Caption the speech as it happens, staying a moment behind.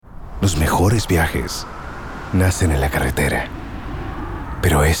Los mejores viajes nacen en la carretera,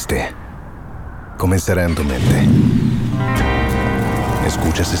 pero comenzará en tu mente.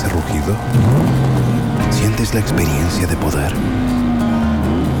 ¿Escuchas ese rugido? ¿Sientes la experiencia de poder?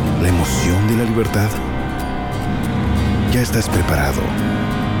 ¿La emoción de la libertad? Ya estás preparado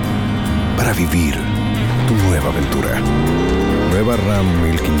para vivir tu nueva aventura. Nueva Ram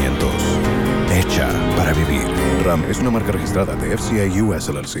 1500. Hecha para vivir. Ram es una marca registrada de FCI US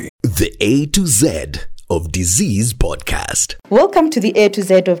LLC. The A to Z of Disease Podcast. Welcome to the A to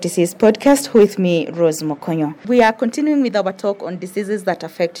Z of Disease Podcast with me, Rose Mukonyo. We are continuing with our talk on diseases that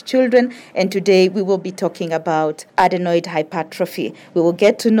affect children, and today we will be talking about adenoid hypertrophy. We will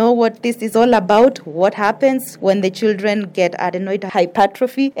get to know what this is all about, what happens when the children get adenoid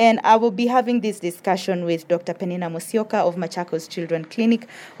hypertrophy, and I will be having this discussion with Dr. Peninah Musyoka of Machakos Children Clinic,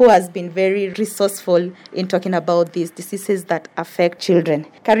 who has been very resourceful in talking about these diseases that affect children.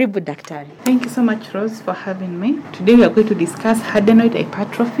 Karibu, Daktari. Thank you so much, Rose, for having me. Today we are going to discuss adenoid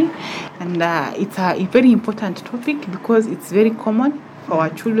hypertrophy, and it's a very important topic because it's very common for our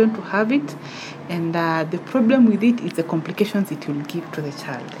children to have it, and the problem with it is the complications it will give to the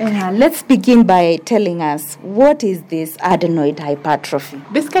child. Let's begin by telling us, what is this adenoid hypertrophy?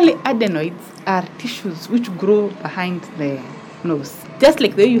 Basically, adenoids are tissues which grow behind the nose. Just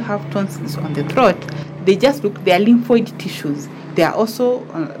like the way you have tonsils on the throat, they are lymphoid tissues. They are also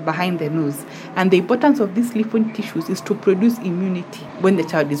behind the nose. And the importance of these lymphoid tissues is to produce immunity when the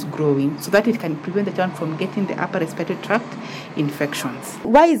child is growing, so that it can prevent the child from getting the upper respiratory tract infections.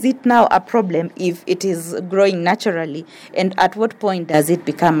 Why is it now a problem if it is growing naturally? And at what point does it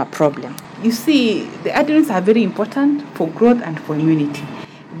become a problem? You see, the adenoids are very important for growth and for immunity.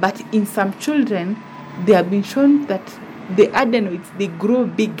 But in some children, they have been shown that the adenoids, they grow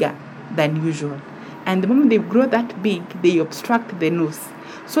bigger than usual. And the moment they grow that big, they obstruct the nose.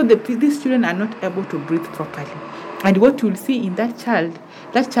 So these children are not able to breathe properly. And what you will see in that child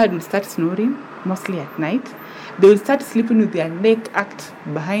will start snoring, mostly at night. They will start sleeping with their neck arched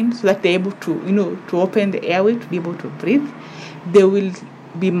behind so that they're able to, to open the airway to be able to breathe. They will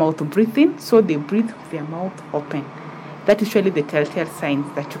be mouth breathing, so they breathe with their mouth open. That is usually the telltale signs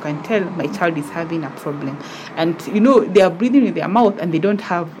that you can tell my child is having a problem. And, they are breathing with their mouth and they don't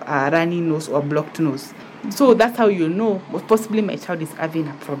have a runny nose or blocked nose. So that's how you know possibly my child is having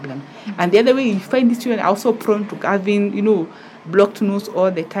a problem. And the other way, you find these children are also prone to having, blocked nose all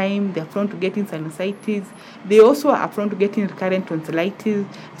the time. They're prone to getting sinusitis. They also are prone to getting recurrent tonsillitis.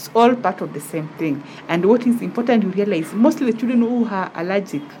 It's all part of the same thing. And what is important, you realize, mostly the children who are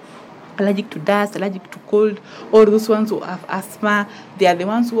allergic to dust, allergic to cold, or those ones who have asthma, they are the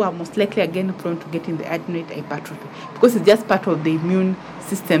ones who are most likely again prone to getting the adenoid hypertrophy, because it's just part of the immune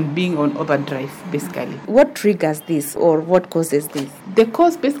system being on overdrive, basically. What triggers this, or what causes this? The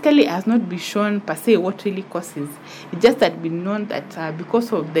cause basically has not been shown per se what really causes. It's just that been known that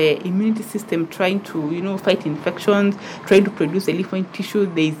because of the immunity system trying to fight infections, trying to produce a lymphoid tissue,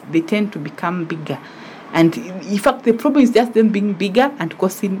 they tend to become bigger. And in fact, the problem is just them being bigger and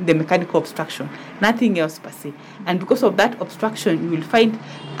causing the mechanical obstruction, nothing else per se. And because of that obstruction, you will find,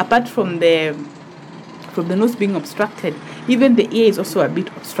 apart from the nose being obstructed, even the ear is also a bit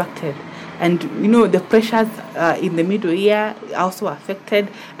obstructed. And, the pressures in the middle ear are also affected,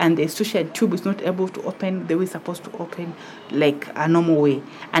 and the eustachian tube is not able to open the way it's supposed to open like a normal way.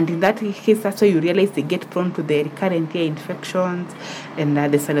 And in that case, that's why you realize they get prone to the recurrent ear infections and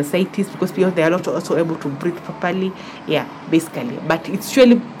the sinusitis, because they are not also able to breathe properly. Yeah, basically. But it's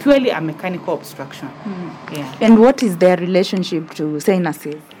purely a mechanical obstruction. Yeah. And what is their relationship to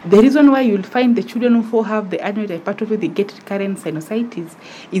sinuses? The reason why you'll find the children who have the adenoid hypertrophy, they get recurrent sinusitis,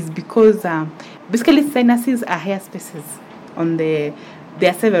 is because basically sinuses are hair spaces on there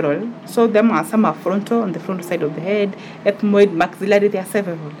are several. So some are frontal, on the frontal side of the head, ethmoid, maxillary, they are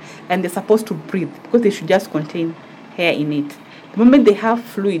several. And they're supposed to breathe because they should just contain hair in it. The moment they have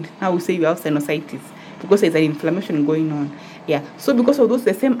fluid, now we say you have sinusitis because there's an inflammation going on. Yeah. So because of those,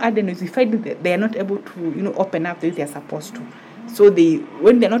 the same adenoids, we find that they are not able to, open up the way they are supposed to. So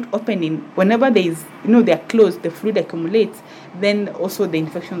when they're not opening, whenever there is, they are closed, the fluid accumulates, then also the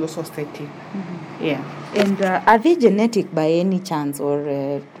infection also starts. Mm-hmm. Yeah. And are they genetic by any chance,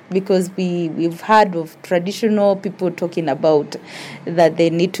 or because we've heard of traditional people talking about that they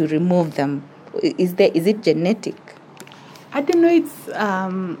need to remove them? Is it genetic? Adenoid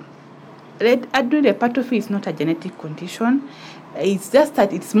hypertrophy is not a genetic condition. It's just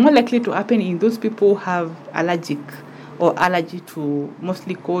that it's more likely to happen in those people who have allergy to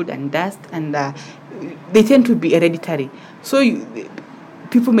mostly cold and dust, and they tend to be hereditary. So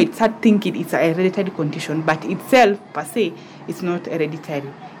people may start thinking it's a hereditary condition, but itself per se is not hereditary.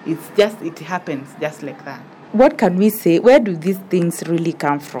 It happens just like that. What can we say? Where do these things really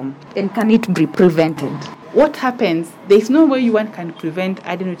come from? And can it be prevented? What happens, there's no way one can prevent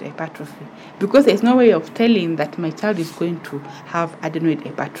adenoid hypertrophy, because there's no way of telling that my child is going to have adenoid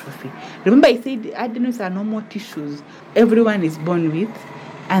hypertrophy. Remember, I said adenoids are normal tissues everyone is born with,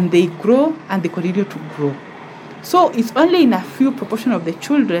 and they grow and they continue to grow. So it's only in a few proportion of the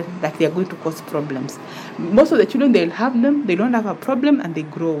children that they are going to cause problems. Most of the children, they'll have them, they don't have a problem, and they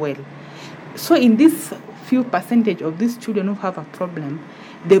grow well. So in this few percentage of these children who have a problem,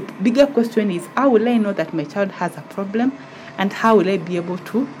 the bigger question is, how will I know that my child has a problem, and how will I be able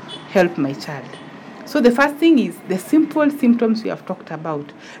to help my child? So the first thing is the simple symptoms we have talked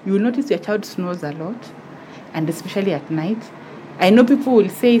about. You will notice your child snores a lot, and especially at night. I know people will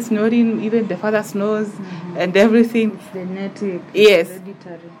say snoring, even the father snores and everything. It's genetic. Yes.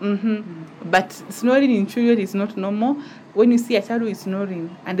 Hereditary. But snoring in children is not normal. When you see a child who is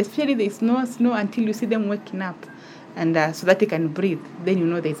snoring, and especially they snore until you see them waking up, and so that they can breathe, then you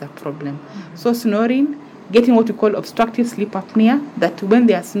know there's a problem. So snoring, getting what we call obstructive sleep apnea, that when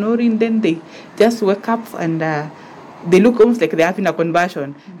they are snoring, then they just wake up and they look almost like they're having a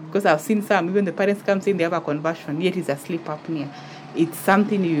convulsion. Because I've seen some, even the parents come saying they have a convulsion, yet it's a sleep apnea. It's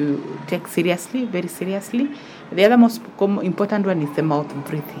something you take seriously, very seriously. The other most important one is the mouth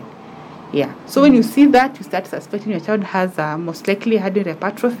breathing. Yeah. So when you see that, you start suspecting your child has most likely adenoid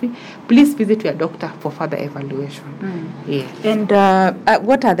hypertrophy, please visit your doctor for further evaluation. Yeah. And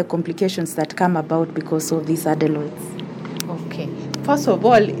what are the complications that come about because of these adenoids? Okay. First of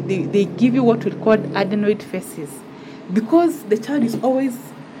all, they give you what we call adenoid faces. Because the child is always,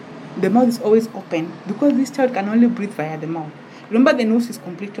 the mouth is always open, because this child can only breathe via the mouth. Remember, the nose is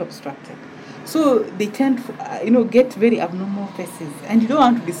completely obstructed. So they tend to, get very abnormal faces. And you don't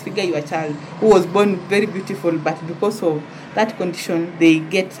want to disfigure your child who was born very beautiful, but because of that condition, they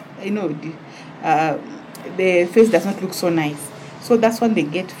get, the face does not look so nice. So that's what they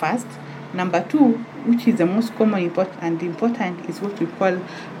get first. Number two, which is the most common important, is what we call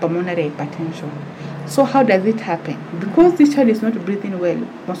pulmonary hypertension. So how does it happen? Because this child is not breathing well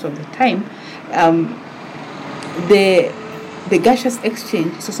most of the time, the gaseous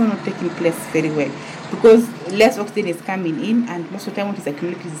exchange is also not taking place very well, because less oxygen is coming in, and most of the time what is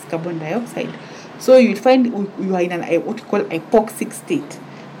accumulated is carbon dioxide. So you will find you are in what we call hypoxic state.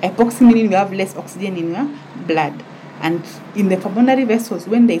 Hypoxia meaning you have less oxygen in your blood. And in the pulmonary vessels,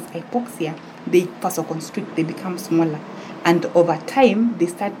 when there is hypoxia, they vasoconstrict, they become smaller. And over time, they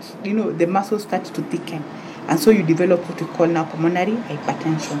start, the muscles start to thicken. And so you develop what we call now pulmonary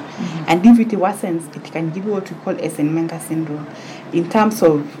hypertension. And if it worsens, it can give you what we call Eisenmenger syndrome. In terms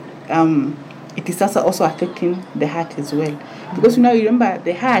of, it is also affecting the heart as well. Because you remember,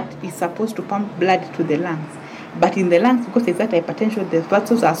 the heart is supposed to pump blood to the lungs. But in the lungs, because there's that hypertension, the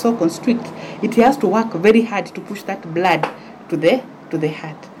vessels are so constrict, it has to work very hard to push that blood to the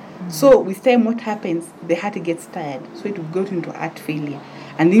heart. So with time, what happens? The heart gets tired, so it will go into heart failure.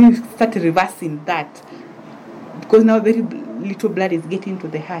 And then you start reversing that, because now very little blood is getting to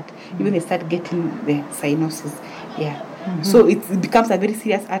the heart. Even they start getting the cyanosis. Yeah. So it becomes a very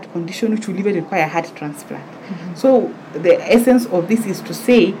serious heart condition, which will even require a heart transplant. So the essence of this is to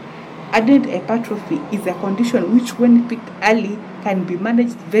say, adenoid hypertrophy is a condition which, when picked early, can be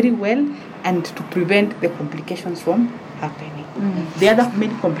managed very well and to prevent the complications from happening. The other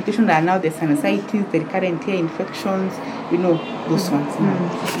main complications are now the sinusitis, the recurrent ear infections, those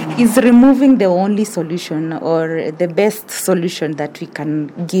ones. Is removing the only solution or the best solution that we can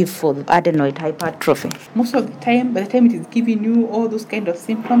give for adenoid hypertrophy? Most of the time, by the time it is giving you all those kind of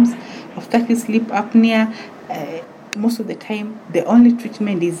symptoms, obstructive sleep apnea, most of the time, the only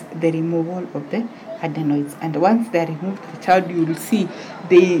treatment is the removal of the adenoids. And once they are removed, the child, you will see,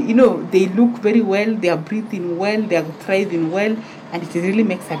 they look very well, they are breathing well, they are thriving well, and it really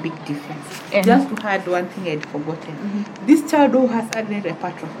makes a big difference. Just to add one thing I had forgotten. This child who has adenoid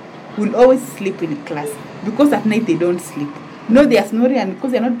hypertrophy will always sleep in class, because at night they don't sleep. They are snoring, and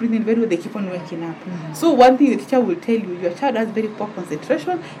because they are not breathing very well, they keep on waking up. So one thing the teacher will tell you, your child has very poor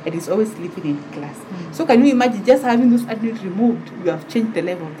concentration and is always sleeping in class. So can you imagine just having those adenoids removed? You have changed the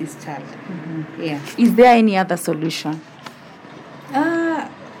level of this child. Yeah. Is there any other solution?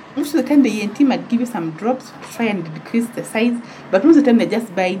 Most of the time the ENT might give you some drops to try and decrease the size, but most of the time they're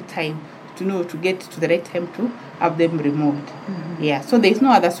just buying time to get to the right time to have them removed. Yeah, so there is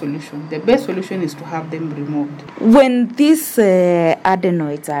no other solution. The best solution is to have them removed. When these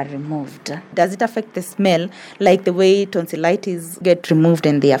adenoids are removed, does it affect the smell like the way tonsillitis get removed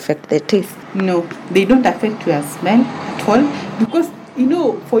and they affect the taste? No, they don't affect your smell at all, because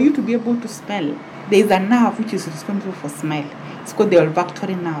for you to be able to smell, there is a nerve which is responsible for smell. It's called the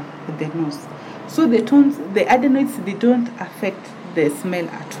olfactory nerve with the nose. So the adenoids, they don't affect the smell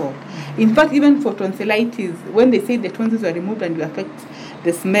at all. In fact, even for tonsillitis, when they say the tonsils are removed and you affect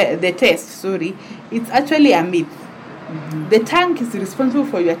the taste, it's actually a myth. The tongue is responsible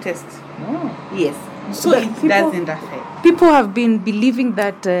for your taste. Yes. So it doesn't affect. People have been believing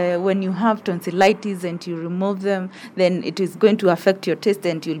that when you have tonsillitis and you remove them, then it is going to affect your taste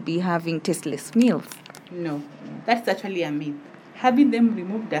and you'll be having tasteless meals. No, that's actually a myth. Having them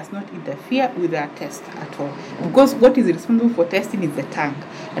removed does not interfere with our taste at all. Because what is responsible for tasting is the tongue.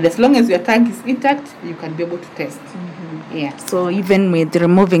 And as long as your tongue is intact, you can be able to taste. Yeah. So even with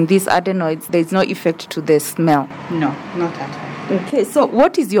removing these adenoids, there is no effect to the smell? No, not at all. Okay, so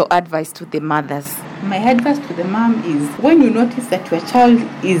what is your advice to the mothers? My advice to the mom is, when you notice that your child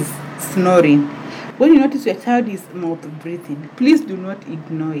is snoring, when you notice your child is mouth breathing, please do not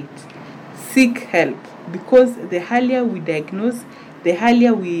ignore it. Seek help, because the earlier we diagnose, the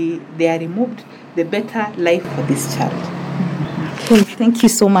earlier they are removed, the better life for this child. Okay, thank you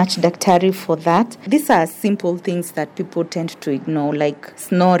so much, Daktari, for that. These are simple things that people tend to ignore, like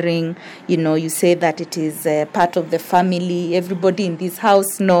snoring. You say that it is part of the family. Everybody in this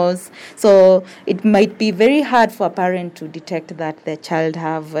house snores. So it might be very hard for a parent to detect that their child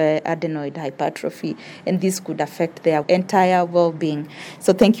have adenoid hypertrophy, and this could affect their entire well-being.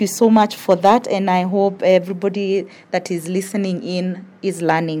 So thank you so much for that, and I hope everybody that is listening in is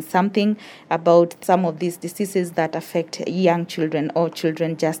learning something about some of these diseases that affect young children or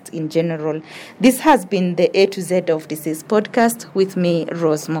children just in general. This has been the A to Z of Disease podcast with me,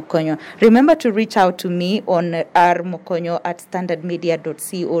 Rose Mukonyo. Remember to reach out to me on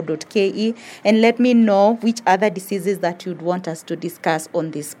rmukonyo@standardmedia.co.ke and let me know which other diseases that you'd want us to discuss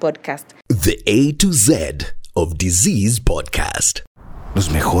on this podcast. The A to Z of Disease podcast. Los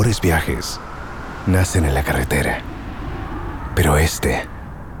mejores viajes nacen en la carretera, pero este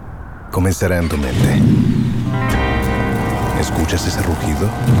comenzará en tu mente. ¿Escuchas ese rugido?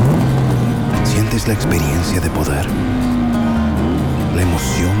 ¿Sientes la experiencia de poder? ¿La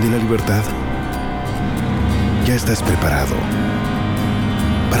emoción de la libertad? Ya estás preparado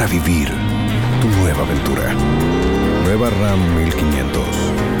para vivir tu nueva aventura. Nueva RAM 1500.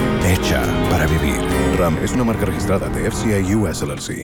 Hecha para vivir. RAM es una marca registrada de FCI US LLC.